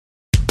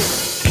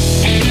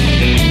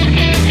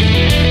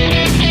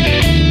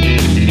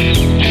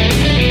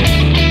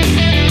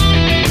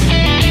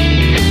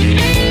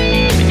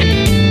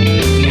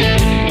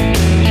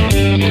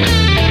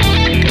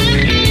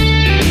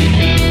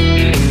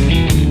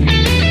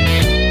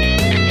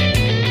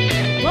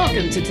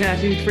to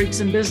Tattooed Freaks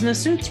in Business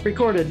Suits,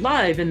 recorded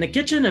live in the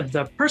kitchen of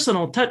the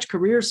Personal Touch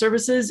Career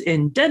Services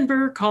in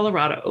Denver,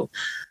 Colorado.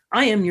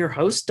 I am your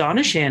host,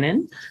 Donna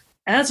Shannon.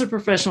 As a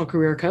professional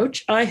career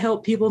coach, I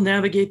help people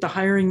navigate the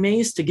hiring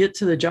maze to get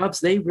to the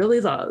jobs they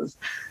really love.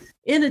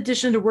 In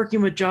addition to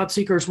working with job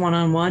seekers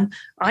one-on-one,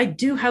 I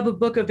do have a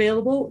book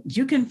available.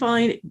 You can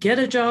find Get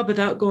a Job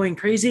Without Going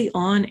Crazy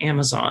on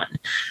Amazon.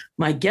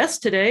 My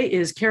guest today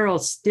is Carol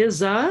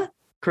Stizza.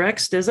 Correct,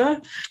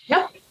 Stizza?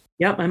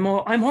 Yep,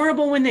 I'm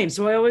horrible with names,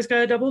 so I always got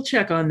to double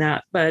check on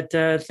that. But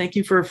thank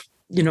you for,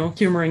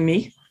 humoring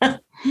me.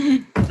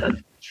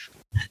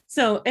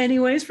 So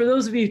anyways, for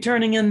those of you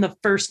turning in the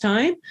first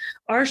time,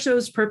 our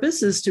show's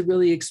purpose is to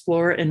really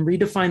explore and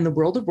redefine the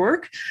world of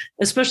work,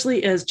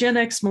 especially as Gen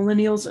X,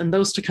 millennials, and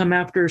those to come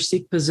after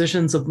seek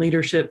positions of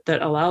leadership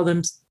that allow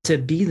them to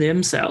be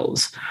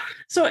themselves.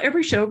 So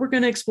every show, we're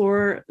going to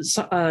explore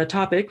a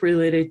topic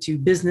related to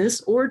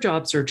business or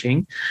job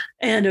searching.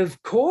 And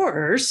of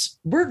course,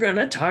 we're going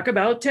to talk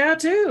about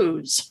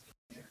tattoos.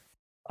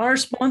 Our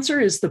sponsor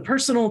is the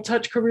Personal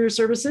Touch Career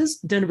Services,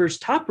 Denver's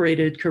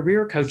top-rated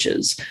career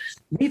coaches.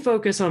 We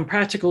focus on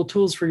practical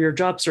tools for your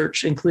job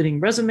search, including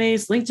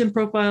resumes, LinkedIn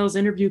profiles,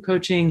 interview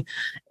coaching,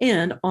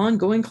 and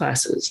ongoing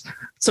classes.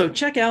 So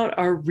check out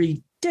our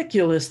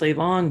ridiculously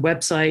long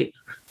website,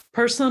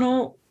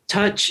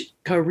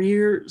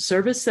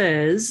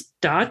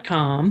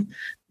 personaltouchcareerservices.com.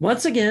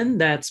 Once again,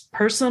 that's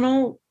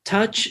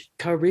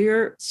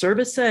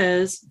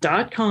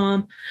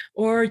personaltouchcareerservices.com,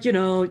 or,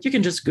 you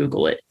can just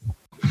Google it.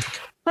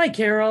 Hi,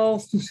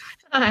 Carol.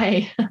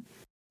 Hi.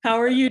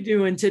 How are you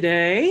doing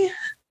today?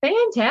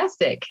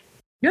 Fantastic.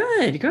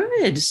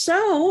 Good.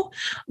 So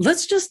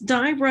let's just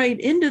dive right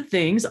into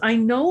things. I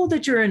know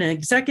that you're an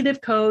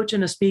executive coach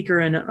and a speaker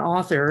and an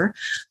author.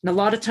 And a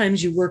lot of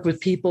times you work with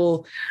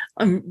people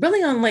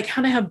really on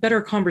how to have better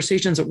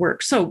conversations at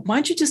work. So why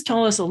don't you just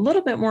tell us a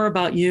little bit more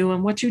about you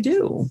and what you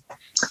do?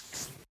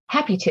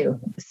 Happy to.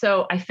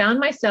 So I found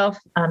myself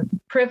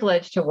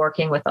privileged to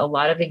working with a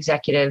lot of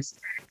executives,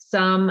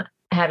 some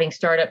having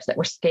startups that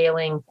were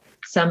scaling,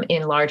 some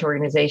in large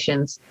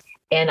organizations.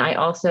 And I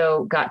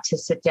also got to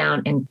sit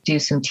down and do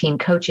some team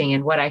coaching.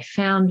 And what I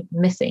found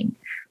missing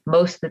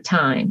most of the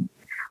time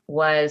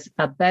was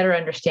a better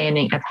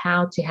understanding of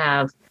how to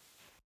have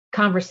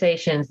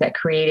conversations that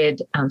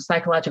created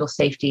psychological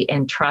safety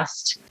and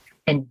trust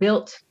and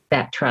built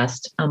that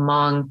trust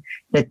among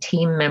the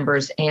team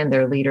members and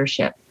their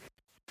leadership.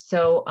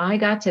 So I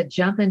got to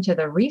jump into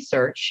the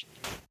research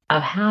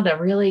of how to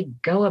really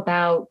go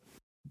about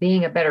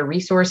being a better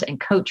resource and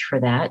coach for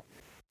that.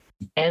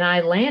 And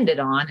I landed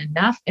on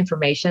enough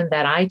information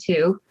that I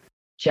too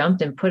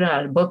jumped and put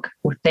out a book.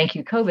 Thank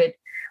you, COVID.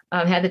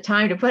 Had the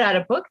time to put out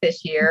a book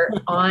this year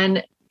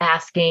on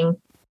asking,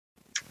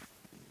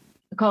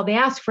 called the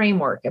Ask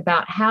Framework,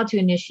 about how to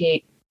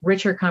initiate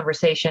richer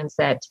conversations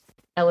that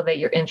elevate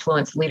your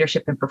influence,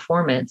 leadership, and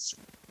performance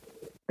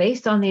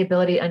based on the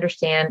ability to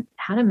understand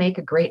how to make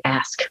a great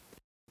ask.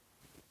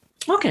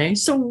 Okay,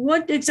 so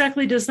what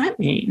exactly does that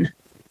mean?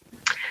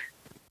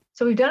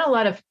 So we've done a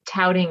lot of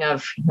touting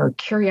of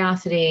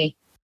curiosity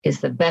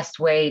is the best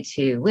way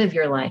to live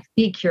your life.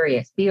 Be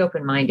curious, be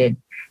open-minded.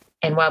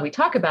 And while we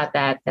talk about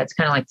that, that's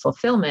kind of like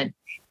fulfillment.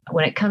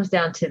 When it comes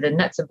down to the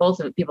nuts and bolts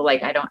of it, people are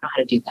like, I don't know how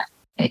to do that.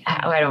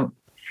 I don't,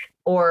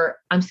 or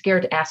I'm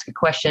scared to ask a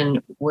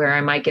question where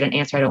I might get an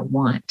answer I don't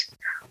want.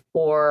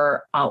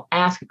 Or I'll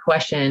ask a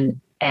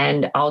question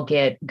and I'll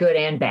get good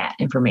and bad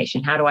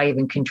information. How do I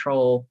even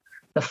control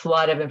the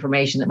flood of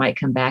information that might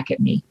come back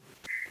at me?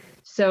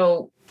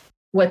 So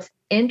what's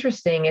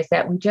interesting is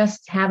that we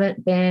just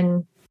haven't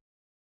been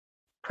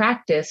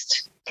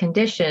practiced,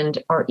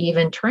 conditioned, or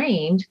even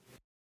trained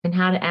in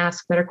how to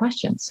ask better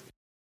questions.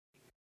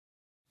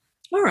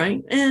 All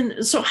right.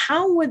 And so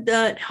how would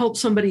that help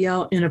somebody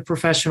out in a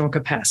professional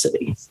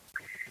capacity?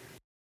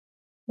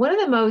 One of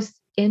the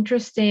most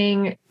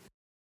interesting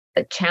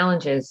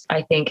challenges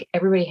I think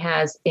everybody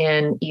has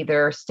in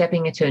either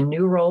stepping into a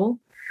new role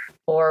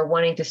or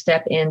wanting to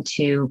step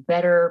into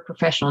better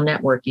professional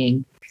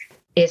networking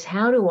is,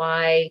 how do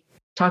I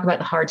talk about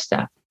the hard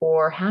stuff?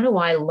 Or how do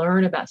I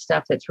learn about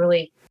stuff that's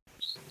really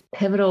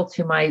pivotal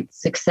to my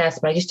success,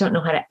 but I just don't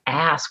know how to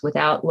ask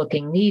without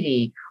looking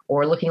needy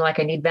or looking like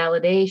I need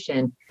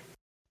validation?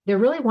 They're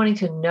really wanting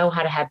to know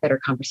how to have better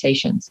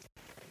conversations,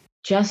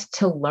 just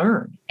to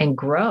learn and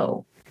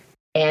grow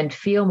and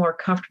feel more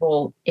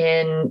comfortable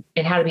in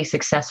how to be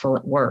successful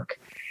at work.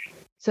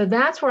 So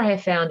that's where I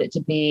have found it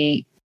to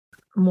be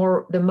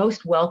the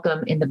most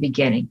welcome in the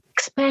beginning,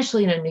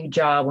 especially in a new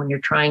job when you're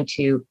trying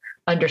to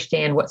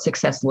understand what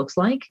success looks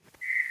like.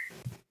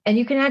 And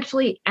you can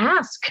actually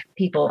ask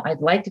people,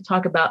 I'd like to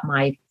talk about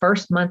my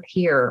first month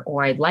here,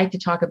 or I'd like to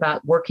talk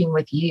about working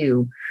with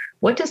you.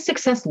 What does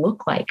success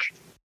look like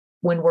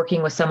when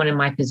working with someone in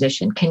my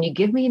position? Can you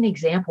give me an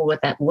example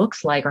what that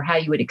looks like, or how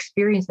you would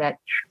experience that,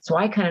 so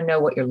I kind of know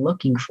what you're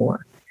looking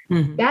for?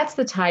 Mm-hmm. That's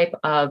the type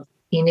of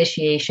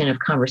initiation of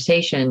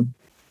conversation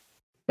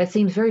that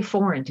seems very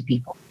foreign to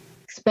people,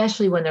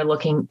 especially when they're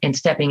looking and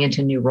stepping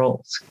into new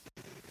roles.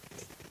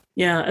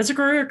 Yeah, as a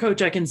career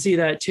coach, I can see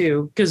that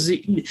too. Because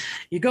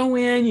you go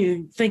in,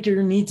 you think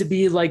you need to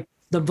be like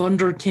the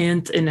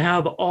wunderkind and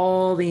have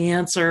all the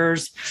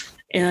answers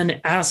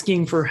and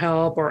asking for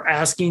help or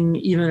asking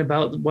even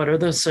about what are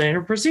the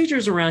standard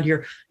procedures around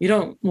here. You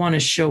don't want to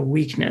show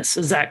weakness.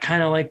 Is that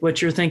kind of like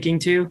what you're thinking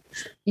too?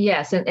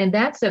 Yes. And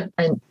that's a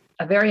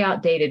very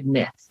outdated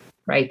myth,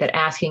 right? That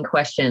asking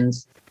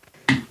questions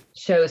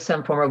shows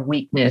some form of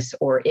weakness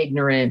or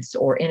ignorance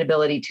or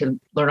inability to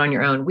learn on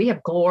your own. We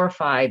have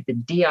glorified the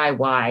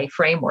DIY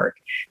framework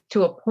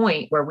to a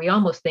point where we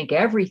almost think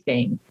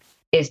everything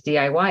is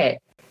DIY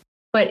it.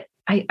 But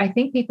I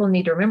think people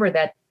need to remember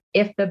that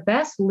if the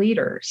best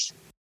leaders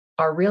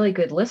are really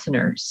good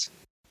listeners,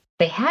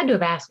 they had to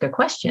have asked a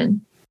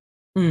question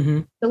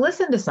to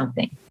listen to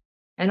something.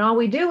 And all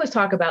we do is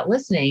talk about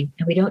listening,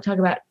 and we don't talk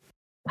about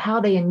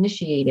how they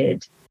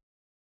initiated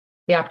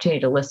the opportunity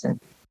to listen.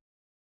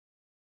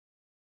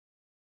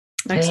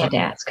 They had to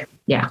ask.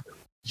 Yeah.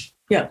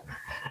 Yeah.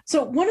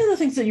 So one of the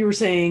things that you were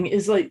saying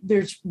is like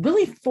there's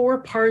really 4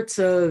 parts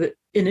of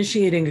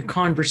initiating a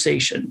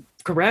conversation,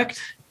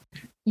 correct?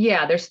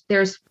 Yeah,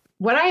 there's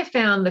what I have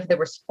found that there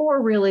was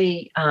 4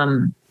 really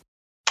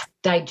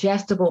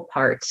digestible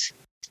parts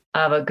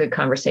of a good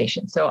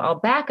conversation. So I'll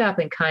back up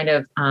and kind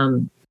of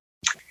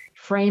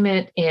frame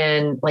it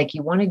in like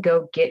you want to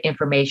go get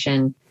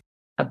information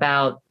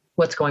about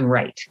what's going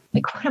right.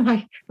 Like, what am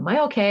I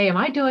okay? Am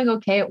I doing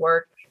okay at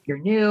work? You're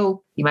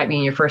new, you might be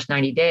in your first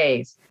 90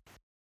 days.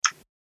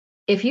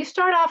 If you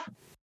start off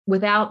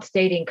without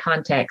stating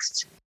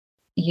context,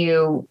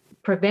 you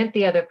prevent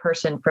the other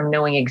person from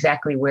knowing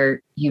exactly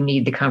where you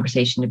need the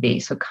conversation to be.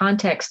 So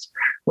context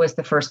was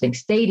the first thing,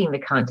 stating the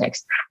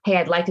context. Hey,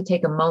 I'd like to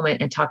take a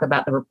moment and talk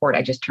about the report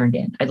I just turned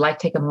in. I'd like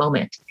to take a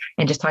moment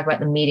and just talk about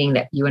the meeting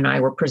that you and I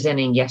were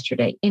presenting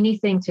yesterday.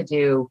 Anything to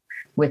do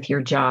with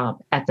your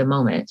job at the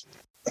moment.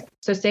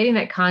 So stating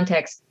that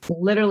context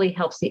literally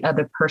helps the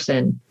other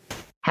person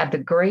have the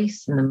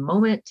grace and the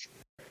moment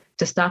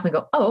to stop and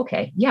go, oh,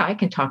 okay, yeah, I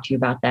can talk to you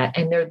about that.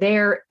 And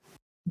they're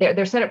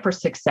set up for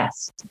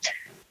success.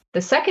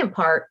 The second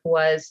part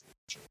was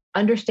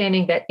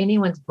understanding that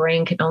anyone's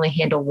brain can only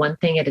handle one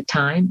thing at a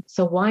time.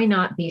 So why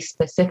not be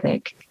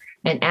specific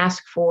and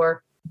ask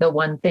for the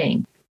one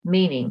thing?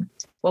 Meaning,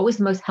 what was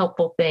the most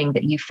helpful thing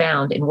that you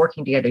found in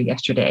working together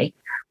yesterday?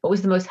 What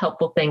was the most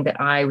helpful thing that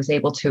I was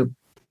able to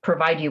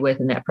provide you with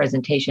in that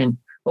presentation?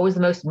 What was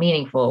the most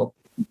meaningful,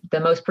 the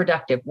most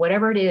productive?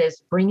 Whatever it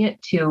is, bring it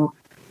to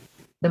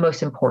the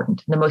most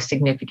important, the most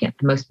significant,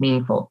 the most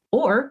meaningful,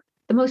 or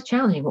the most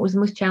challenging. What was the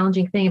most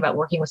challenging thing about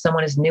working with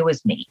someone as new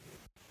as me?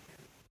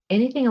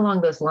 Anything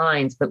along those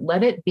lines, but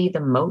let it be the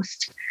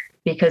most,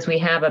 because we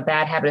have a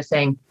bad habit of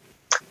saying,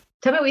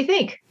 tell me what you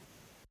think.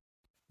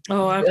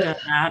 Oh, I've done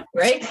that.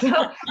 Right.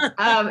 So,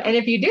 and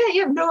if you do that,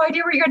 you have no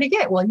idea where you're going to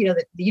get. Well, you know,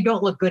 that you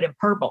don't look good in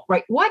purple,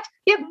 right? What?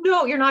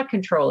 You're not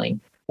controlling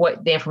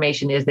what the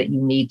information is that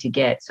you need to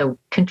get. So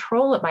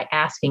control it by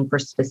asking for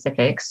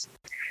specifics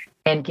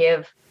and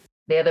give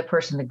the other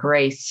person the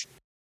grace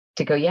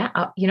to go, yeah,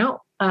 I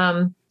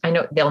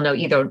know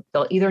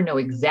they'll either know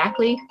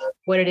exactly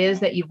what it is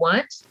that you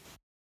want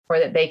or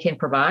that they can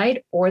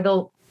provide, or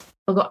they'll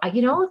go,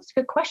 it's a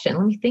good question.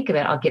 Let me think of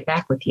it. I'll get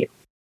back with you.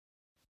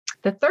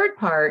 The third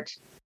part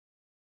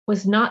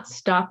was not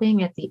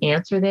stopping at the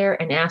answer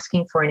there and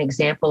asking for an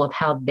example of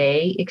how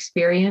they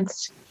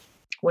experienced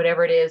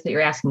whatever it is that you're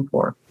asking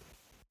for.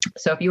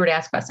 So if you were to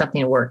ask about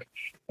something at work,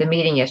 the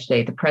meeting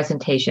yesterday, the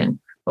presentation,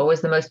 what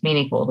was the most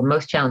meaningful, the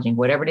most challenging,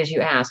 whatever it is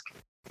you ask,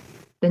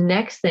 the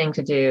next thing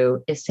to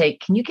do is say,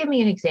 can you give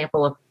me an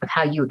example of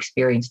how you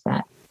experienced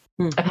that,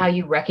 of how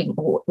you recognize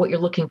what you're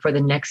looking for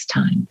the next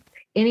time?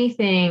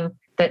 Anything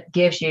that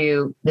gives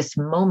you this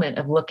moment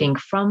of looking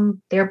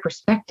from their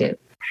perspective.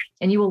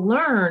 And you will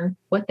learn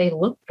what they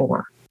look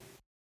for,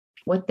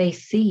 what they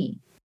see.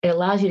 It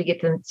allows you to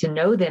get them to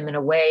know them in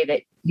a way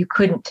that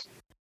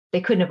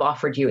they couldn't have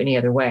offered you any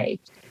other way.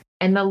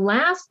 And the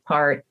last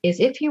part is,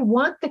 if you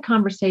want the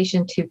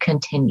conversation to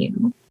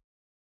continue,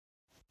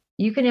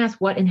 you can ask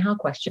what and how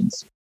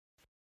questions.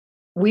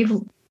 We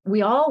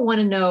all want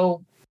to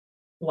know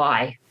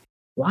why.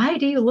 Why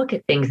do you look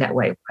at things that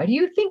way? Why do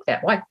you think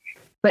that? Why?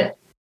 But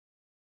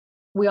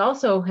we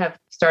also have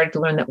started to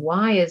learn that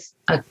why is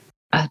a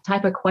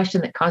type of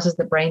question that causes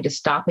the brain to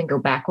stop and go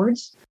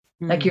backwards,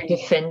 like you're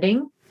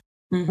defending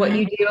what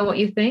you do and what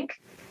you think.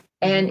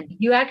 And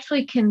you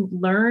actually can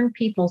learn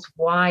people's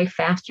why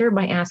faster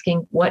by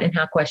asking what and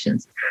how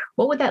questions.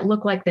 What would that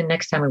look like the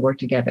next time we work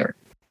together?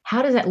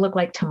 How does that look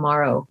like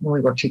tomorrow when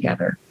we work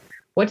together?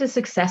 What does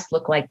success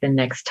look like the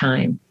next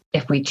time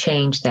if we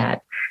change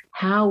that?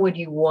 How would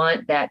you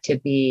want that to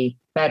be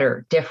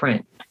better,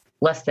 different,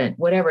 less than,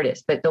 whatever it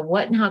is? But the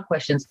what and how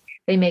questions,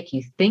 they make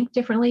you think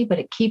differently, but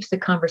it keeps the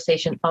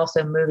conversation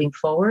also moving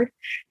forward.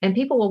 And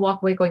people will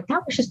walk away going,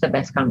 that was just the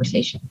best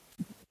conversation.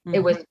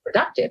 It was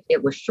productive.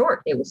 It was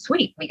short. It was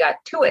sweet. We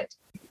got to it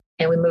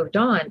and we moved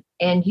on.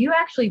 And you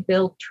actually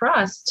build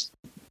trust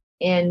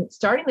in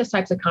starting those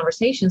types of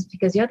conversations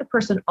because the other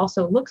person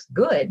also looks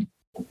good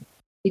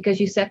because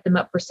you set them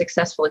up for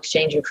successful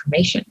exchange of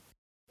information.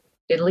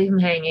 Didn't leave them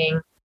hanging.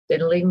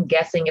 Didn't leave them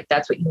guessing if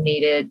that's what you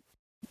needed.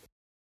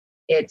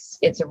 It's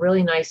a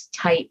really nice,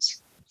 tight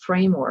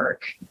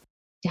framework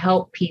to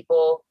help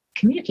people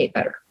communicate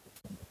better.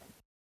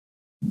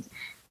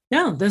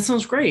 Yeah, that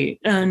sounds great.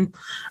 And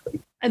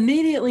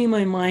immediately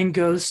my mind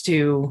goes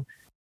to,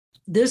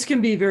 this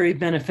can be very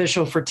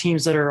beneficial for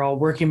teams that are all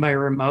working by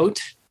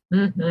remote.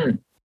 Mm-hmm.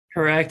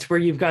 Correct, where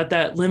you've got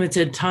that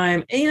limited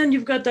time and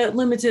you've got that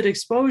limited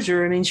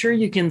exposure. I mean, sure,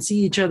 you can see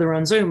each other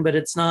on Zoom, but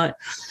it's not.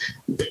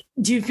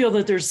 Do you feel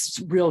that there's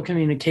real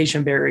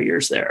communication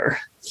barriers there?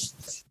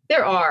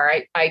 There are.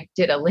 I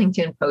did a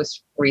LinkedIn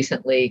post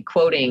recently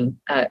quoting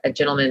a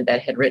gentleman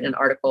that had written an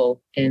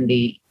article in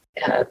the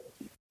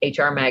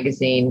HR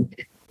magazine,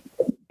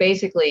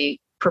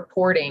 basically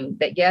purporting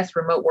that, yes,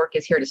 remote work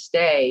is here to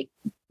stay,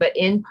 but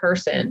in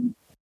person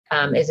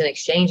is an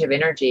exchange of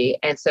energy.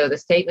 And so the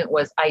statement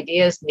was,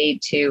 ideas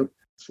need to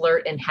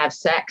flirt and have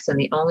sex. And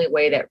the only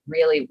way that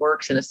really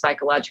works in a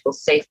psychological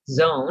safe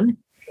zone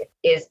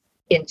is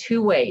in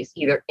two ways,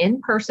 either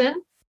in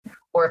person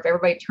or if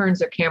everybody turns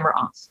their camera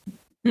off.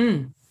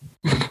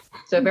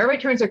 So if everybody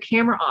turns their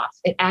camera off,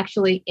 it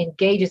actually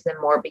engages them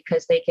more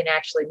because they can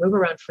actually move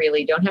around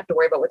freely, don't have to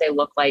worry about what they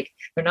look like.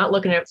 They're not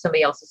looking at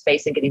somebody else's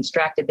face and getting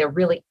distracted. They're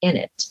really in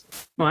it.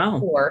 Wow.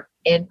 Or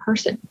in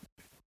person.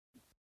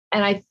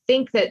 And I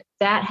think that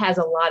has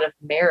a lot of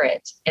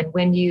merit. And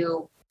when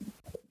you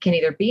can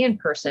either be in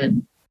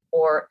person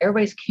or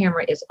everybody's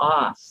camera is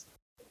off,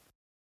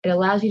 it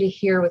allows you to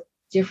hear with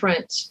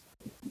different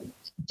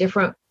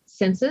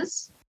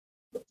senses.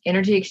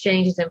 Energy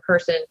exchange is in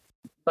person,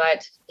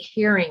 but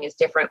hearing is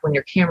different when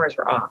your cameras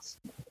are off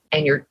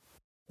and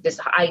this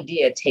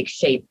idea takes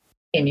shape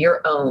in your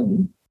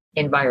own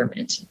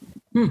environment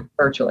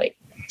virtually.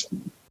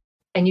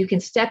 And you can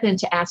step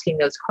into asking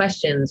those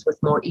questions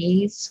with more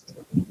ease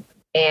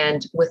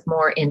and with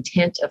more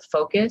intent of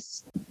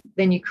focus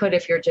than you could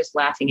if you're just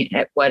laughing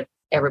at what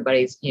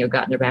everybody's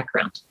got in their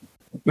background.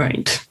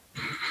 Right.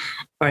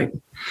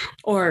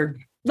 Or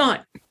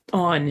not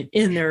on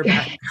in their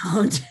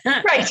background.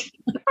 Right.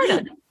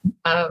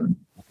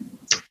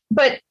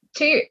 But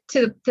to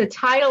the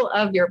title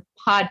of your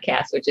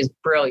podcast, which is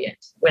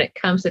brilliant when it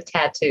comes to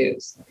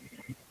tattoos,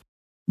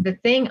 the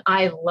thing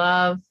I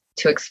love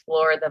to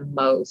explore the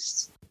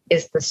most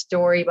is the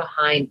story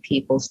behind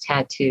people's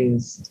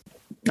tattoos,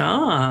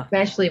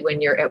 especially when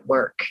you're at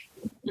work.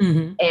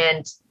 Mm-hmm.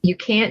 And you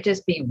can't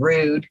just be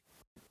rude.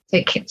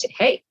 Say,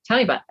 hey, tell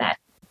me about that.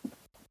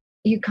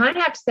 You kind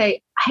of have to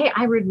say, hey,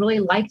 I would really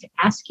like to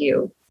ask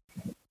you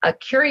a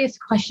curious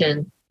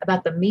question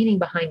about the meaning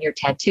behind your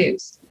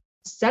tattoos.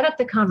 Set up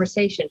the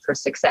conversation for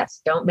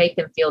success. Don't make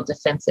them feel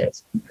defensive.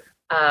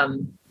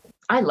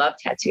 I love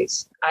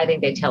tattoos. I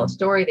think they tell a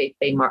story.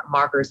 They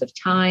markers of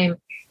time.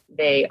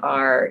 They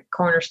are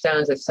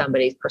cornerstones of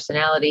somebody's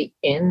personality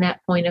in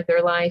that point of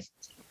their life.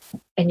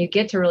 And you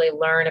get to really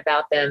learn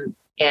about them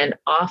and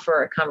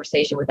offer a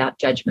conversation without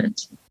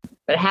judgment.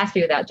 But it has to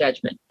be without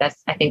judgment.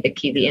 That's, I think, the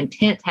key. The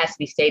intent has to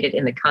be stated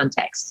in the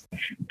context.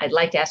 I'd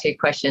like to ask you a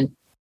question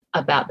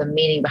about the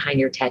meaning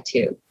behind your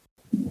tattoo.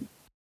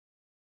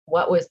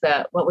 What was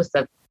the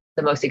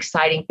most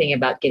exciting thing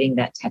about getting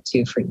that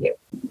tattoo for you?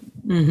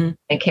 Mm-hmm.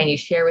 And can you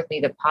share with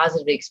me the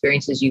positive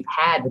experiences you've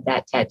had with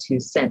that tattoo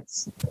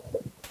since?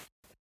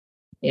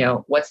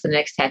 What's the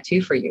next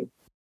tattoo for you?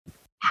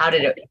 How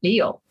did it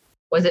feel?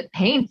 Was it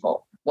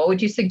painful? What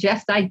would you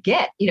suggest I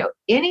get?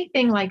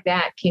 Anything like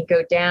that can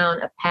go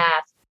down a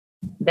path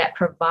that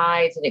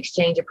provides an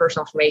exchange of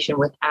personal information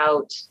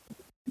without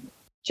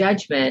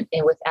judgment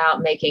and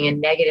without making a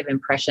negative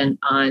impression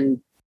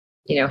on,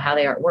 how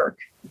they are at work.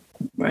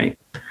 Right.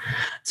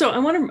 So I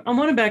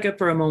want to back up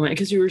for a moment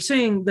because you were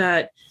saying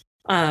that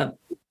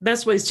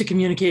best ways to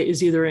communicate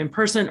is either in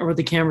person or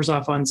the camera's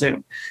off on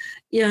Zoom.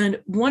 And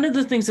one of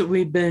the things that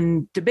we've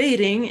been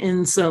debating,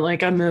 and so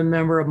I'm a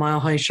member of Mile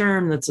High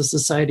SHRM, that's a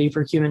Society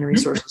for Human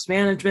Resources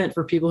Management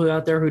for people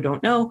out there who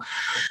don't know.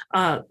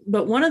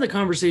 But one of the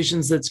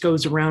conversations that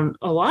goes around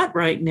a lot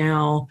right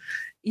now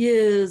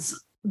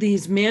is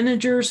these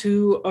managers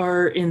who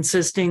are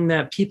insisting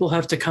that people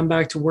have to come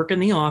back to work in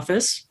the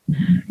office.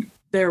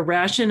 Their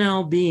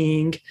rationale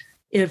being,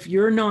 if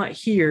you're not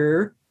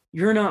here,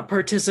 you're not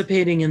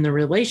participating in the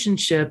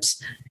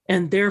relationships,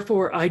 and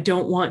therefore I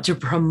don't want to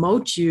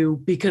promote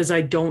you because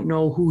I don't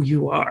know who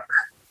you are.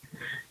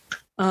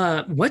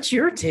 What's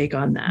your take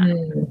on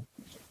that?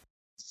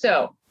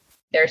 So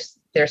there's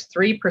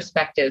three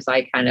perspectives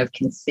I kind of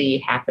can see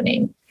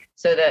happening.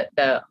 So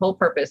the whole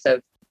purpose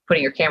of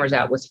putting your cameras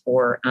out was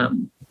for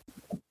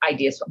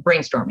ideas,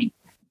 brainstorming.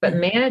 But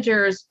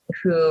managers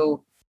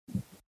who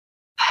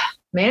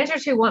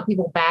want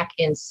people back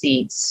in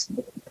seats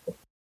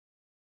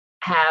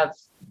have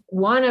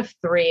one of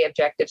three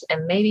objectives,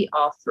 and maybe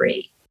all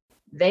three.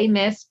 They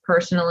miss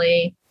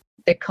personally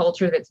the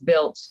culture that's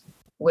built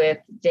with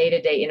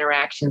day-to-day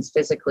interactions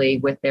physically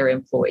with their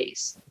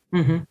employees.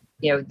 Mm-hmm.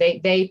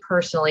 They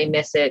personally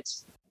miss it,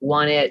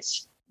 want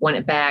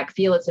it back,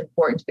 feel it's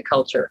important to the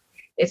culture.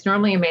 It's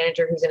normally a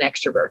manager who's an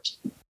extrovert.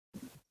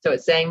 So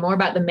it's saying more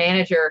about the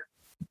manager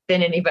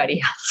than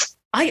anybody else.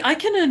 I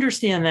can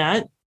understand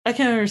that. I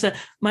can understand.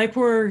 My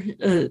poor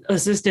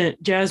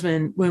assistant,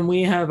 Jasmine, when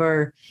we have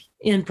our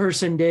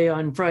in-person day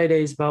on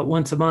Fridays about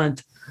once a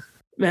month,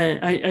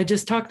 man, I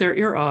just talk their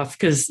ear off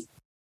because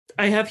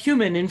I have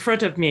human in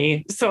front of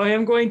me. So I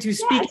am going to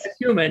speak as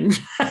human.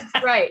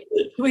 Right.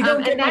 We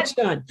don't get much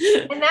done.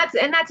 And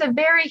that's a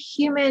very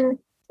human,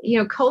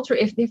 culture.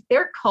 If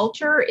their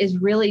culture is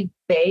really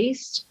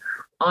based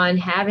on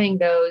having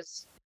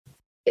those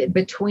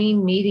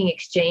between meeting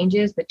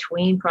exchanges,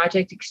 between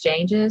project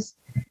exchanges,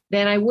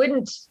 then I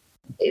wouldn't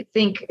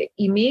think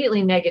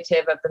immediately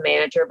negative of the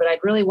manager, but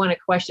I'd really want to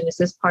question, is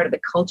this part of the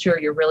culture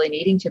you're really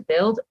needing to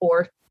build?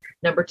 Or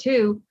number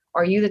two,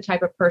 are you the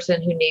type of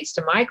person who needs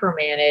to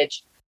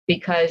micromanage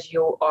because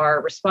you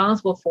are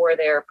responsible for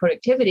their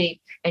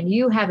productivity and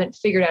you haven't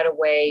figured out a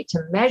way to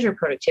measure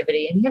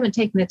productivity and you haven't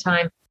taken the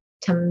time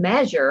to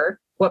measure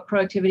what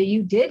productivity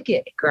you did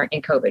get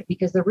in COVID?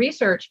 Because the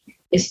research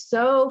is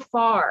so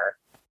far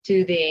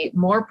to the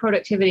more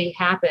productivity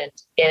happened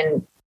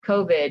in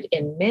COVID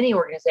in many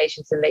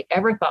organizations than they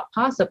ever thought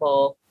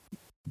possible,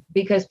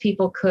 because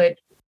people could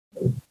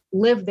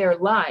live their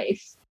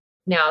life.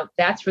 Now,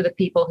 that's for the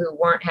people who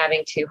weren't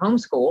having to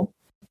homeschool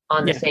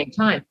on the same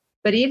time.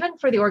 But even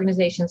for the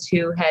organizations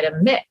who had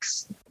a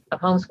mix of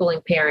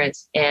homeschooling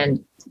parents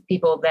and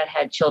people that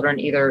had children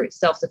either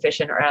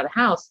self-sufficient or out of the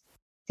house,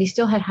 they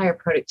still had higher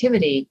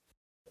productivity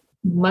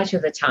much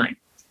of the time.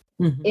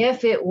 Mm-hmm.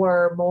 If it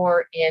were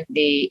more in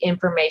the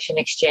information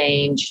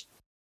exchange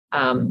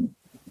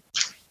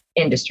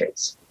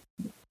industries,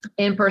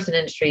 in-person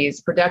industries,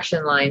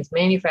 production lines,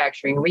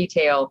 manufacturing,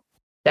 retail,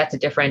 that's a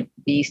different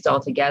beast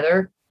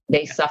altogether.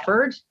 They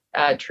suffered.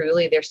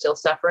 Truly, they're still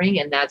suffering.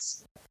 And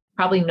that's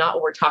probably not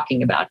what we're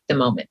talking about at the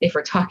moment, if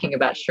we're talking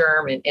about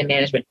SHRM and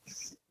management.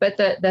 But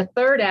the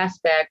third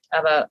aspect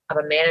of a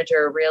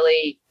manager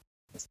really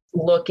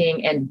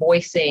looking and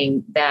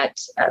voicing that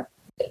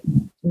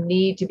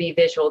need to be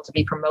visual, to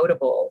be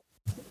promotable,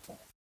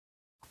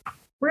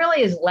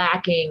 really is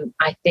lacking,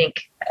 I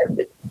think,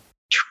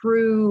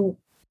 true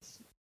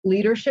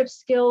leadership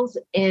skills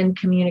in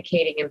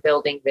communicating and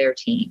building their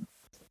team.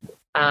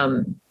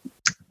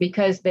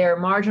 Because they're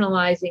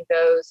marginalizing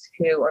those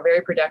who are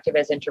very productive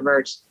as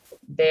introverts.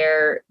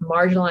 They're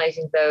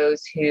marginalizing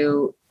those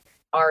who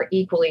are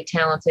equally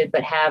talented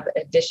but have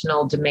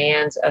additional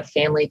demands of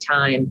family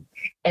time.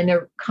 And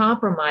they're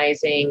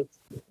compromising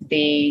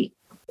the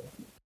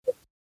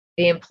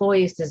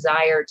employee's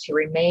desire to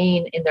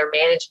remain in their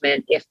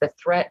management if the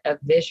threat of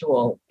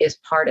visual is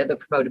part of the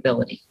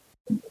promotability.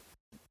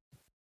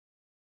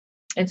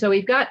 And so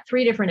we've got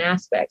three different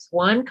aspects.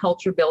 One,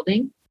 culture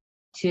building.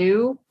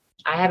 Two,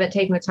 I haven't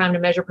taken the time to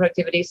measure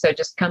productivity, so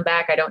just come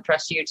back. I don't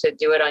trust you to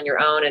do it on your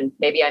own, and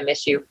maybe I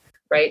miss you,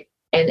 right?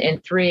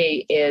 And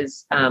three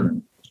is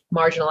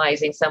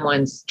marginalizing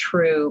someone's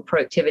true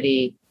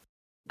productivity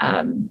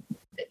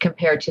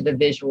compared to the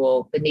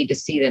visual, the need to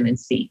see them in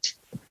seat.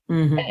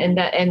 Mm-hmm.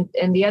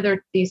 And the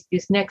other, these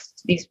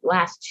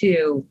last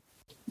two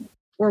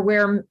were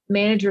where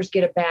managers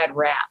get a bad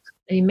rap.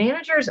 I mean,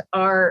 managers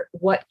are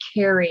what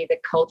carry the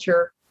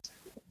culture.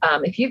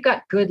 If you've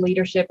got good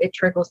leadership, it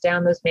trickles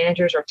down. Those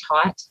managers are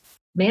taught.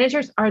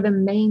 Managers are the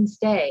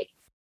mainstay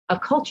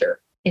of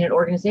culture in an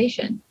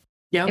organization.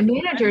 Yep. And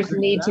managers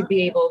need to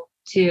be able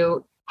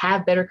to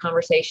have better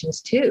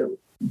conversations too.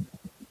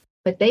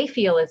 But they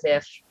feel as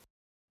if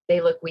they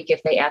look weak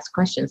if they ask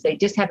questions. They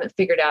just haven't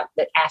figured out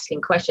that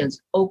asking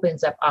questions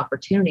opens up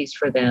opportunities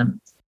for them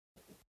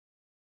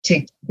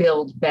to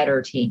build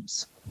better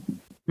teams.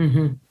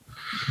 Mm-hmm.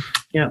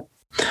 Yeah.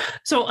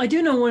 So I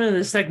do know one of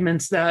the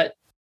segments that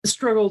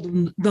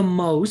struggled the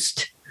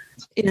most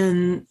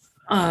in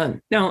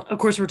now, of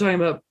course, we're talking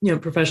about,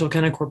 professional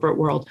kind of corporate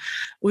world,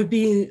 would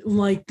be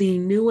like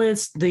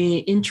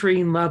the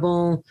entry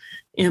level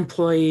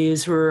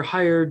employees who were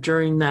hired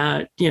during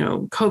that,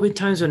 COVID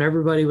times when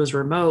everybody was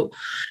remote.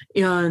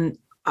 And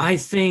I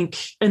think,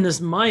 and this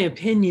is my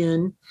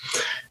opinion,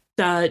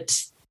 that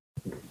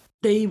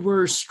they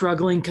were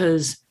struggling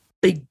because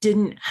they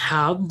didn't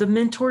have the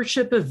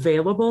mentorship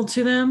available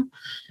to them.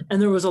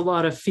 And there was a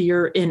lot of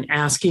fear in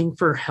asking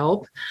for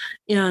help.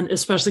 And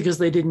especially because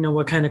they didn't know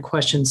what kind of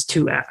questions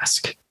to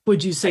ask.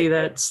 Would you say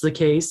that's the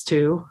case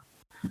too?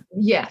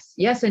 Yes,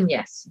 and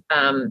yes.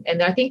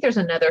 And I think there's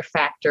another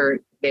factor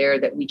there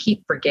that we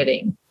keep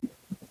forgetting.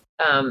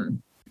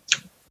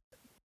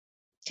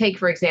 Take,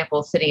 for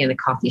example, sitting in a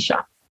coffee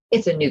shop.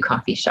 It's a new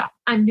coffee shop.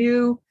 I'm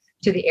new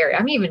to the area.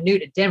 I'm even new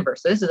to Denver.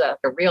 So this is a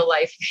real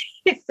life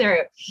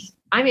scenario.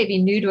 I may be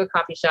new to a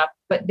coffee shop,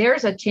 but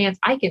there's a chance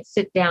I can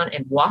sit down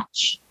and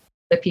watch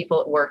the people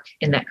at work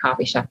in that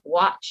coffee shop,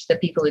 watch the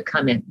people who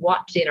come in,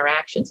 watch the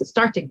interactions, and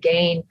start to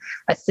gain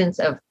a sense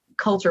of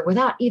culture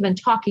without even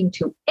talking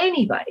to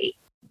anybody.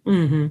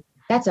 Mm-hmm.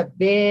 That's a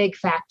big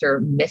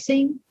factor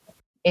missing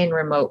in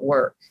remote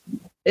work.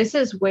 This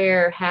is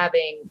where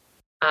having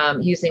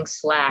using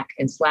Slack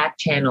and Slack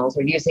channels,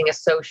 or using a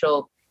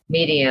social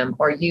medium,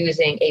 or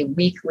using a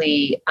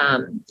weekly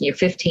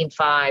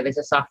 15-5 as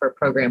a software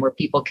program where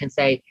people can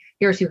say,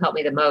 here's who helped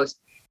me the most.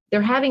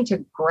 they're having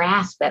to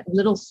grasp at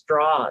little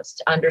straws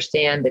to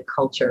understand the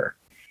culture.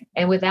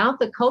 And without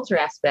the culture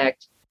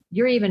aspect,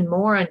 you're even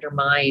more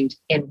undermined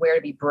in where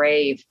to be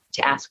brave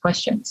to ask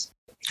questions.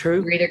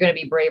 True. You're either going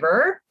to be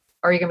braver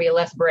or you're going to be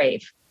less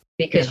brave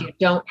because you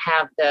don't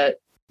have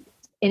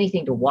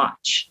anything to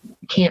watch.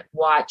 You can't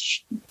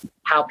watch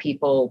how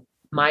people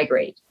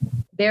migrate.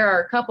 There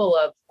are a couple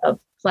of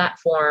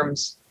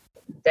platforms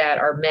that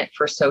are meant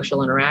for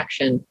social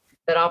interaction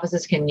that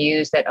offices can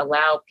use that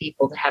allow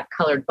people to have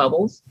colored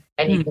bubbles,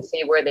 and you can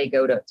see where they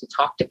go to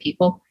talk to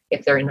people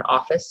if they're in an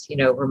office,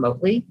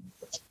 remotely.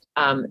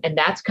 And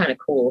that's kind of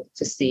cool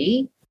to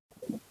see.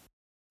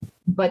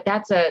 But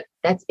that's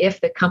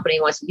if the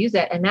company wants to use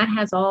that, and that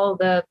has all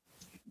the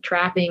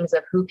trappings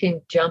of who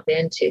can jump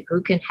into,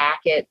 who can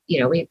hack it.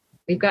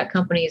 We've got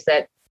companies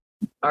that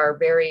are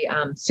very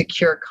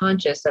secure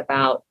conscious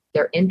about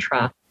their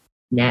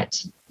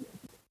intranet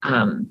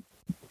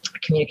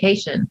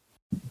communication.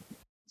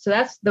 So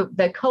that's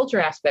the culture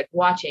aspect.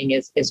 Watching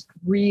is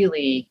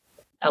really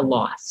a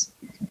loss.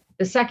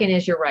 The second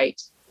is, you're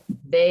right.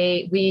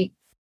 The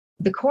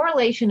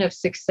correlation of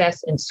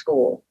success in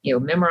school,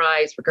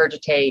 memorize,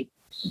 regurgitate,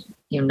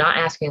 not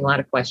asking a lot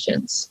of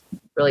questions,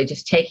 really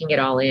just taking it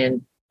all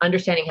in,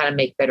 understanding how to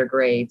make better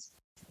grades,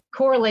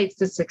 correlates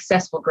to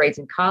successful grades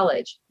in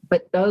college,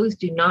 but those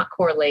do not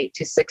correlate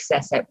to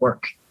success at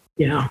work.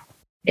 Yeah.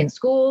 In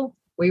school,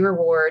 we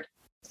reward,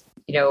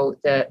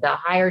 the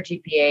higher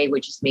GPA,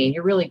 which is mean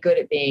you're really good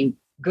at being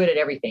good at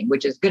everything,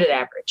 which is good at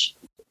average.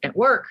 At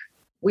work,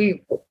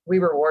 we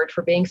reward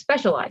for being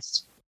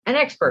specialized, an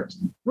expert,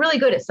 really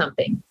good at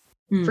something.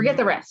 Forget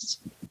the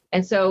rest.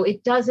 And so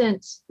it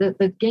doesn't,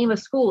 the game of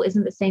school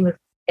isn't the same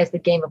as the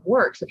game of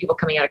work. So people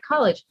coming out of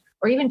college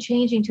or even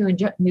changing to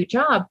a new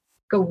job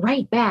go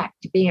right back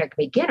to being a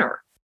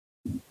beginner.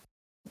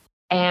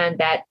 And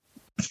that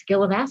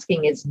skill of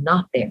asking is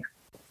not there.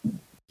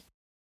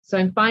 So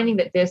I'm finding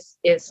that this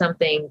is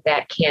something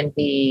that can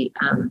be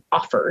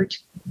offered.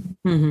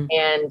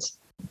 And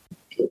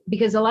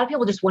because a lot of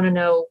people just want to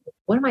know,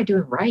 what am I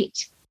doing right?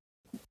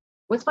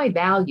 What's my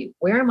value?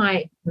 Where am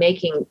I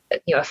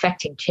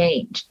affecting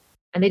change?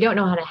 And they don't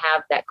know how to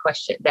have that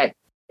question,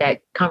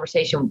 that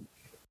conversation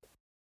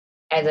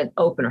as an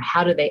opener.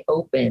 How do they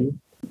open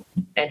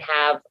and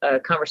have a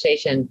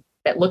conversation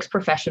that looks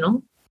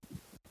professional,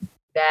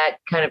 that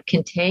kind of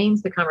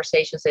contains the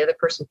conversation so the other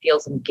person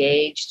feels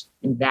engaged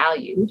and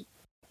valued,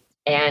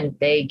 and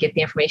they get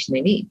the information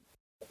they need.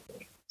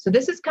 So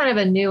this is kind of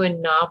a new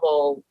and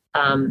novel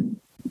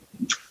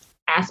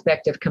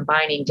aspect of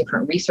combining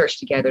different research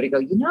together to go,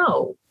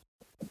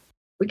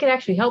 we could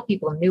actually help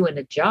people new in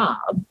a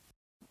job.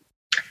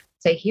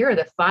 Say, here are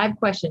the 5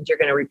 questions you're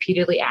going to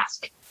repeatedly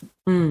ask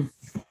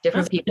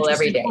different people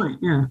every day. Point.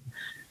 Yeah.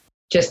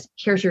 Just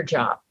here's your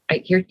job.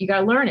 Here, you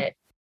got to learn it.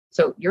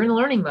 So you're in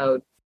learning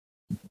mode.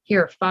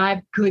 Here are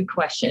 5 good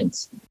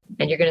questions.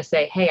 And you're going to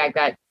say, hey, I've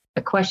got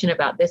a question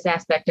about this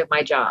aspect of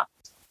my job.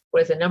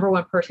 What is the number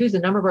one person? Who's the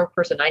number one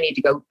person I need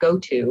to go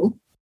to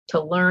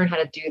learn how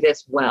to do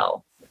this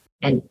well?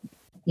 And,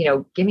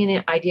 give me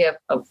an idea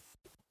of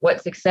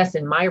what success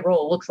in my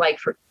role looks like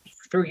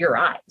through your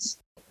eyes.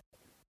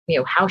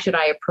 How should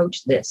I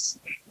approach this?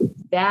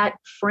 That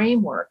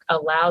framework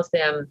allows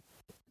them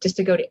just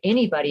to go to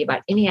anybody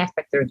about any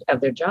aspect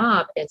of their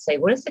job and say,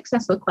 what does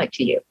success look like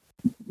to you?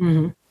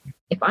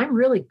 If I'm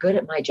really good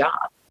at my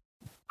job,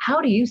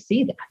 how do you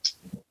see that?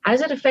 How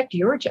does it affect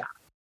your job?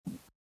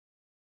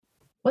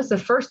 What's the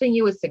first thing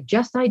you would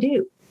suggest I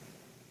do?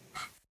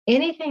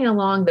 Anything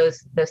along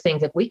those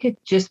things, if we could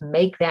just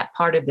make that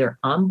part of their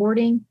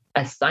onboarding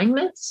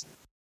assignments,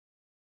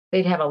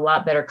 they'd have a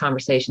lot better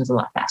conversations a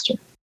lot faster.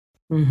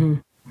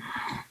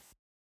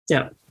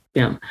 Yeah.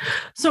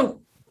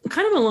 So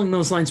kind of along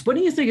those lines, what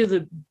do you think are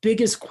the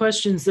biggest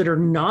questions that are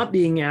not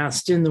being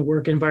asked in the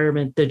work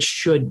environment that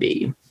should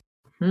be?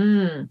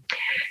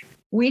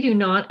 We do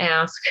not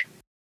ask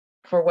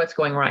for what's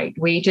going right.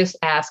 We just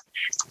ask,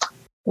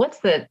 what's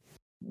the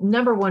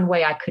number one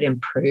way I could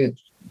improve?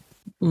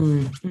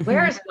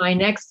 Where is my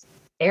next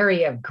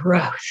area of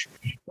growth?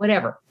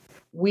 Whatever.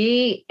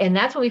 And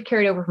that's what we've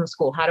carried over from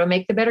school. How do I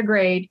make the better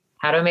grade?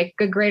 How do I make a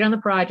good grade on the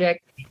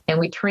project? And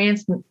we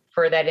transfer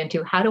that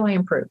into, how do I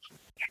improve?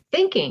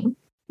 Thinking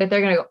that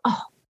they're going to go,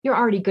 oh, you're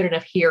already good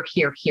enough here,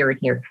 here, here, and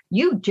here.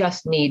 You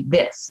just need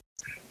this.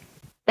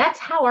 That's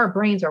how our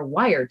brains are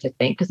wired to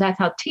think, because that's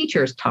how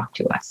teachers talk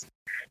to us.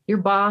 Your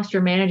boss,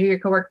 your manager, your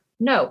coworker,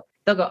 no,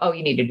 they'll go, oh,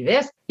 you need to do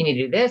this, you need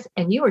to do this.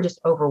 And you are just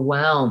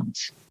overwhelmed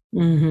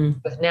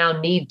with now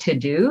need to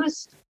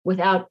do's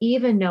without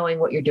even knowing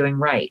what you're doing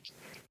right.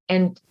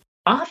 And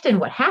often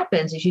what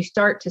happens is you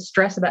start to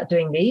stress about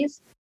doing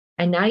these,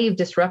 and now you've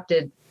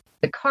disrupted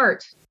the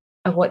cart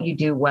of what you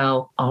do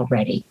well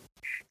already.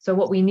 So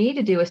what we need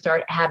to do is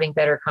start having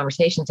better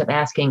conversations of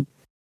asking,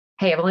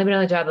 hey, I've only been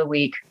on the job a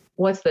week.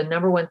 What's the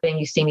number one thing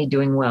you see me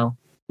doing well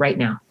right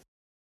now?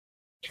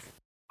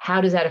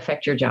 How does that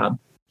affect your job?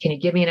 Can you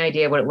give me an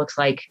idea of what it looks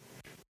like?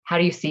 How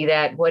do you see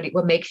that?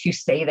 What makes you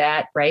say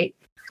that, right?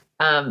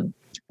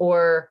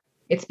 Or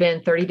it's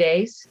been 30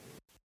 days.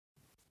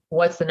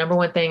 What's the number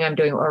one thing I'm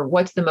doing? Or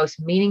what's the most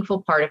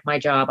meaningful part of my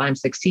job I'm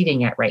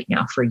succeeding at right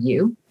now for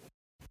you?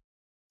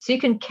 So you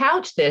can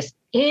couch this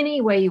any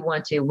way you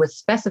want to with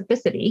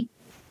specificity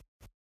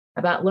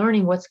about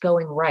learning what's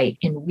going right.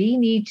 And we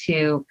need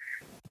to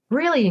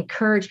really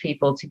encourage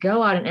people to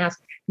go out and ask,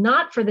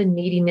 not for the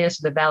neediness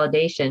or the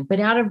validation,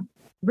 but out of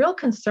real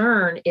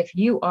concern if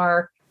you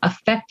are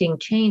affecting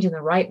change in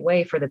the right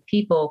way for the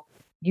people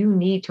you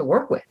need to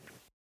work with.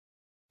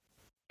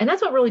 And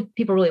that's what really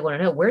people really want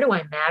to know. Where do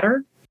I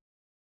matter?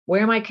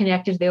 Where am I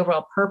connected to the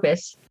overall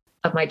purpose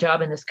of my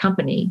job in this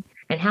company?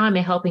 And how am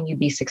I helping you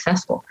be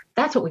successful?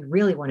 That's what we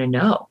really want to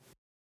know.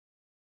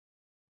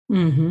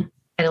 Mm-hmm.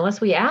 And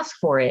unless we ask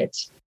for it,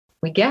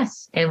 we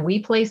guess. And we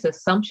place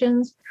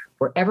assumptions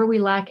wherever we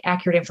lack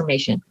accurate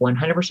information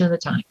 100% of the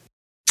time.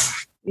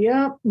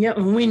 Yep. Yep.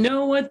 And we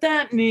know what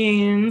that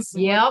means.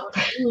 Yep.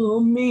 What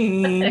it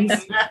means.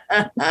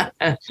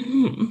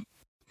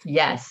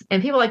 Yes.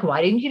 And people are like,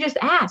 why didn't you just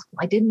ask?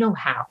 Well, I didn't know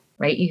how,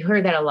 right? You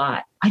heard that a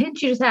lot. Why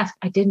didn't you just ask?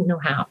 I didn't know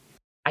how.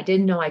 I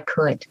didn't know I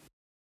could.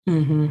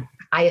 Mm-hmm.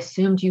 I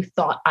assumed you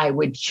thought I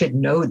should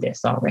know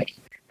this already.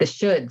 The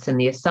shoulds and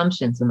the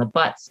assumptions and the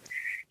buts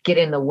get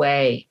in the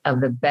way of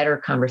the better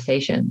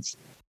conversations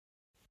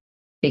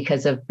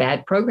because of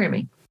bad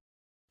programming.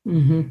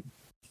 Mm-hmm.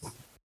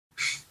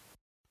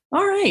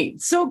 All right.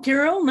 So,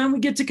 Carol, now we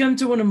get to come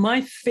to one of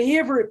my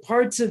favorite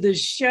parts of the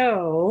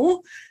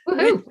show,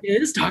 Woo-hoo. which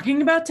is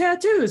talking about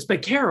tattoos.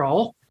 But,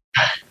 Carol,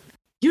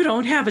 you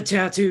don't have a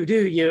tattoo,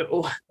 do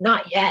you?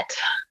 Not yet.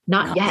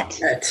 Not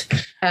yet.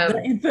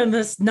 The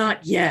infamous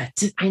not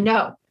yet. I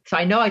know. So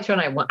I know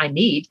I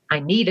need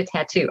a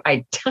tattoo.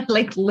 I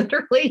like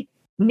literally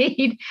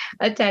need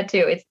a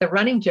tattoo. It's the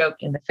running joke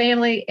in the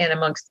family and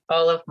amongst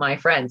all of my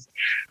friends.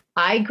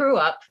 I grew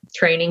up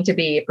training to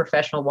be a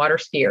professional water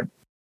skier.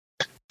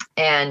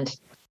 And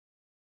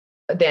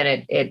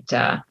then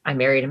I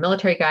married a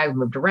military guy. We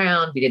moved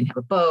around. We didn't have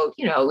a boat.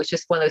 You know, it was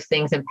just one of those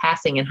things in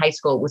passing in high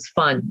school. It was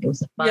fun. It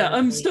was a fun. Yeah,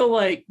 I'm still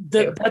like,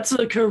 that's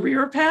a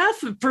career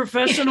path, a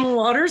professional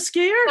water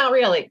skier? Not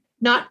really.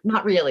 Not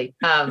really.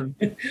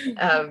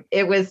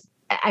 I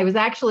was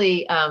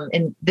actually,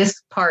 and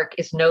this park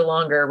is no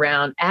longer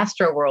around.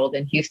 Astro World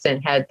in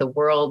Houston had the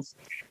world's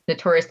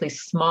notoriously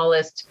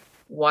smallest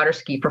water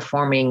ski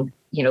performing,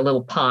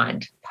 little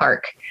pond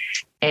park.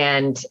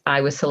 And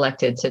I was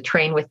selected to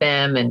train with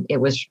them, and it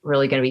was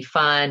really going to be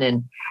fun.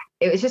 And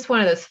it was just one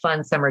of those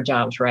fun summer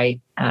jobs,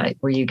 right?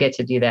 Where you get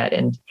to do that.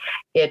 And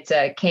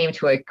it came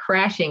to a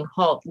crashing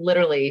halt,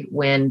 literally,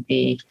 when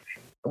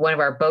one of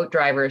our boat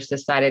drivers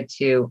decided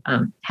to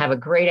have a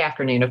great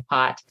afternoon of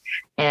pot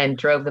and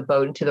drove the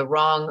boat into the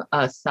wrong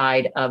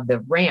side of the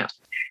ramp.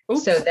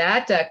 Oops. So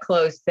that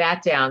closed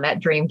that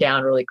dream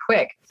down really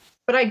quick.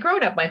 But I'd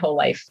grown up my whole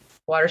life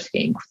water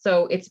skiing.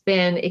 So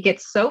it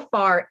gets so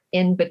far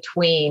in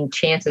between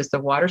chances to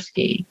water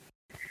ski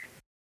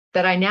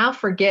that I now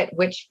forget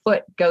which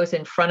foot goes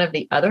in front of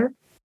the other.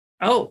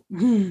 Oh.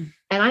 And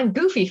I'm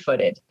goofy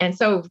footed. And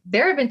so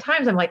there have been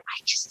times I'm like,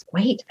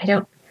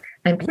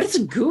 what does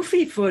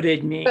goofy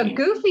footed mean? So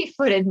goofy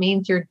footed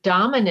means your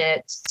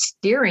dominant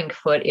steering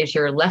foot is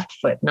your left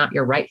foot, not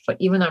your right foot,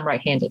 even though I'm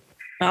right-handed.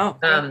 Oh.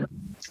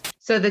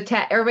 So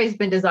everybody's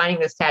been designing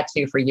this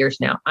tattoo for years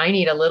now. I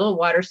need a little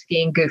water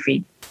skiing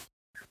goofy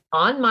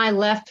on my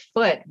left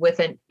foot with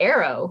an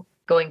arrow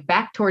going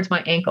back towards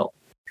my ankle,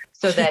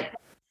 so that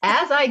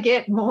as I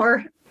get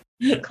more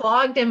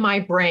clogged in my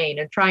brain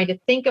and trying to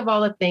think of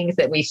all the things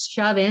that we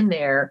shove in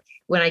there,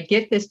 when I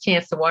get this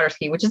chance to water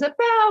ski, which is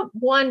about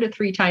 1 to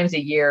 3 times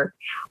a year,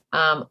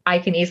 I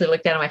can easily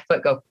look down at my foot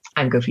and go,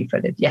 I'm goofy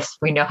footed. Yes,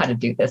 we know how to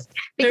do this.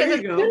 Because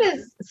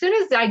as soon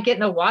as I get in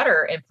the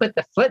water and put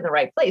the foot in the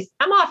right place,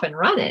 I'm off and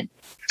running.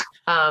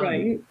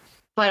 Right.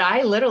 But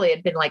I literally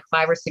had been like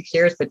 5 or 6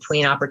 years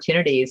between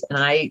opportunities. And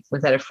I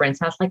was at a friend's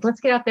house, like, let's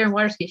get out there and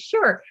water ski.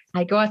 Sure.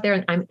 I go out there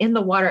and I'm in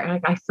the water and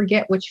I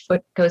forget which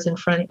foot goes in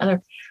front of the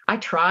other. I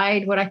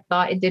tried what I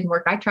thought, it didn't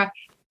work. I tried.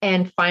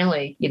 And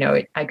finally,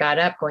 I got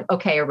up going,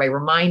 okay, everybody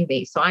remind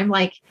me. So I'm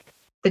like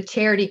the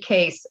charity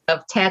case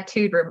of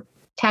tattoo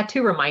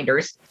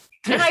reminders.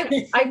 And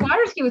I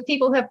water ski with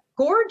people who have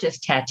gorgeous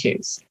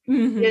tattoos.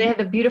 Mm-hmm. They have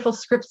the beautiful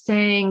script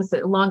sayings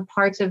along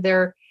parts of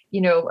their,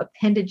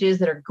 appendages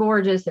that are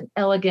gorgeous and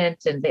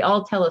elegant, and they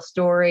all tell a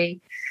story.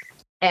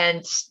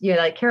 And you're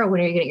like, Carol, when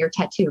are you going to get your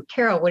tattoo?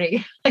 Carol, when are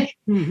you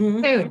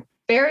soon?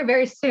 Very,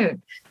 very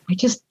soon. I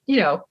just,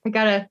 I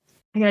gotta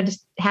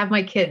just have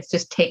my kids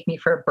just take me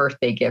for a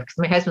birthday gift. Because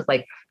my husband's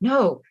like,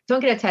 no,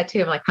 don't get a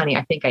tattoo. I'm like, honey,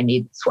 I think I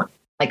need this one.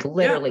 Like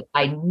literally,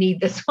 yeah. I need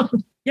this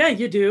one. Yeah,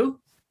 you do.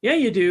 Yeah,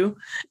 you do.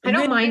 I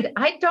don't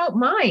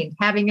mind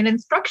having an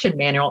instruction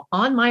manual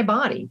on my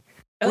body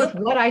with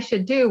what I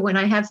should do when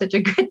I have such a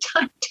good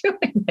time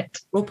doing it.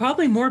 Well,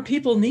 probably more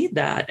people need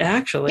that,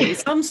 actually.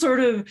 Some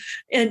sort of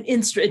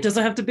it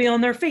doesn't have to be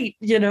on their feet,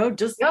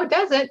 just. No, it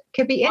doesn't.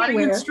 Could be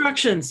anywhere.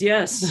 Instructions,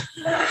 yes.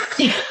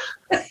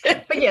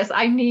 But yes,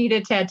 I need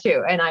a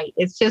tattoo, and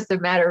it's just a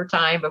matter of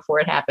time before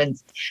it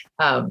happens.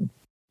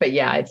 But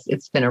yeah,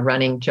 it's been a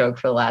running joke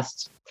for the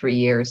last 3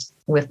 years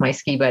with my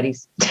ski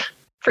buddies,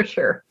 for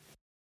sure.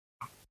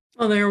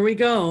 Oh, there we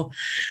go.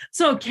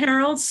 So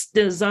Carol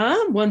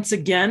Stizza, once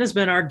again, has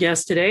been our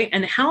guest today.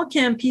 And how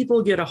can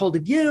people get a hold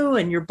of you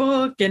and your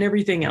book and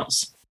everything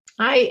else?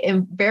 I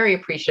am very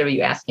appreciative of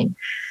you asking.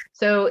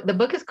 So the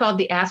book is called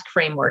The Ask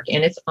Framework,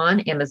 and it's on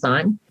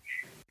Amazon.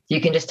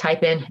 You can just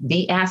type in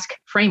The Ask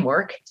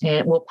Framework, and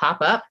it will pop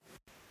up.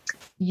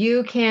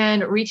 You can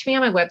reach me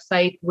on my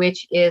website,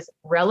 which is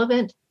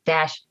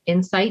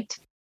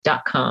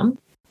relevant-insight.com.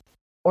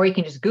 Or you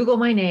can just Google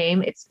my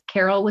name. It's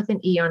Carol with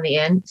an E on the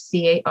end,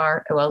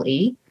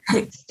 Carole.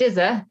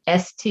 Stizza,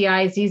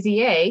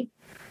 Stizza.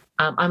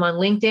 I'm on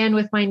LinkedIn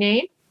with my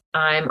name.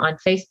 I'm on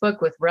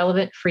Facebook with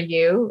Relevant for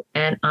You.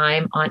 And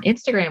I'm on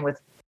Instagram with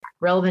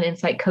Relevant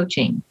Insight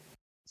Coaching.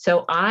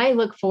 So I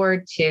look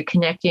forward to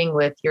connecting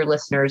with your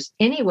listeners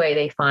any way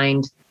they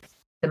find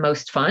the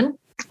most fun.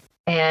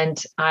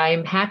 And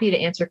I'm happy to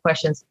answer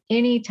questions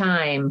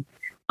anytime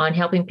on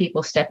helping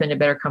people step into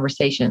better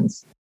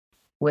conversations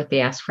with the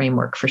Ask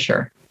Framework for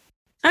sure.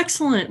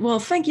 Excellent. Well,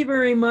 thank you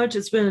very much.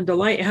 It's been a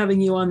delight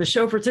having you on the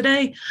show for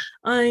today.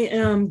 I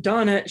am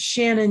Donna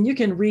Shannon. You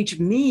can reach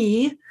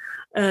me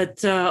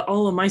at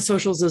all of my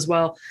socials as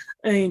well.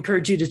 I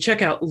encourage you to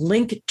check out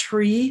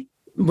Linktree,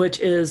 which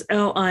is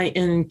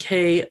LINK.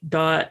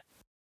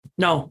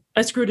 No,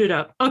 I screwed it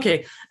up.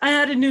 Okay. I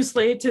added new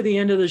slate to the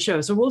end of the show.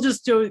 So we'll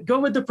just go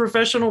with the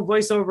professional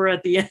voiceover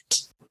at the end.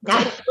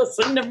 Don't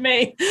listen to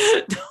me.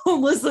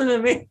 Don't listen to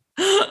me.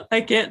 I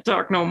can't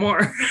talk no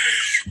more.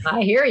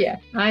 I hear you.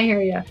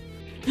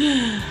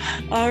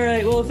 All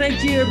right. Well,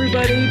 thank you,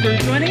 everybody, for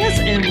joining us,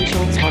 and we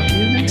shall talk to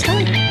you next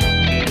time.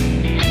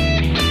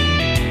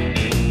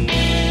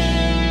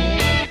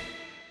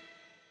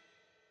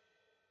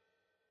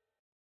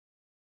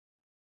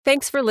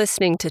 Thanks for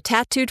listening to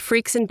Tattooed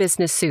Freaks in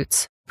Business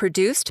Suits,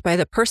 produced by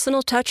the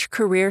Personal Touch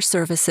Career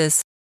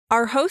Services.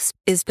 Our host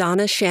is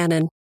Donna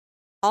Shannon.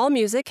 All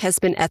music has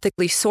been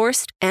ethically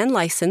sourced and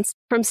licensed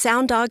from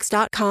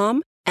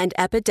sounddogs.com and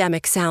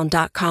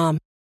epidemicsound.com.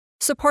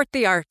 Support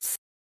the arts.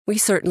 We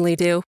certainly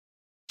do.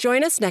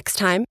 Join us next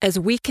time as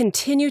we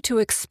continue to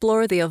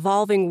explore the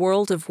evolving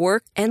world of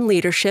work and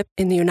leadership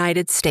in the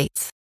United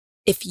States.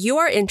 If you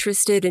are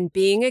interested in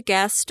being a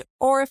guest,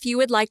 or if you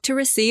would like to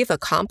receive a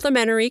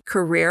complimentary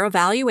career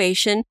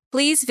evaluation,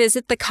 please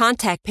visit the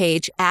contact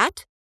page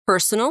at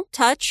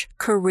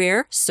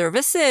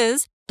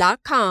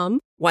personaltouchcareerservices.com.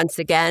 Once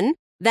again,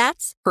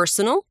 that's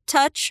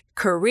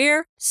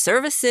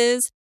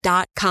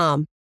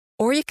personaltouchcareerservices.com.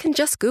 Or you can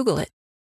just Google it.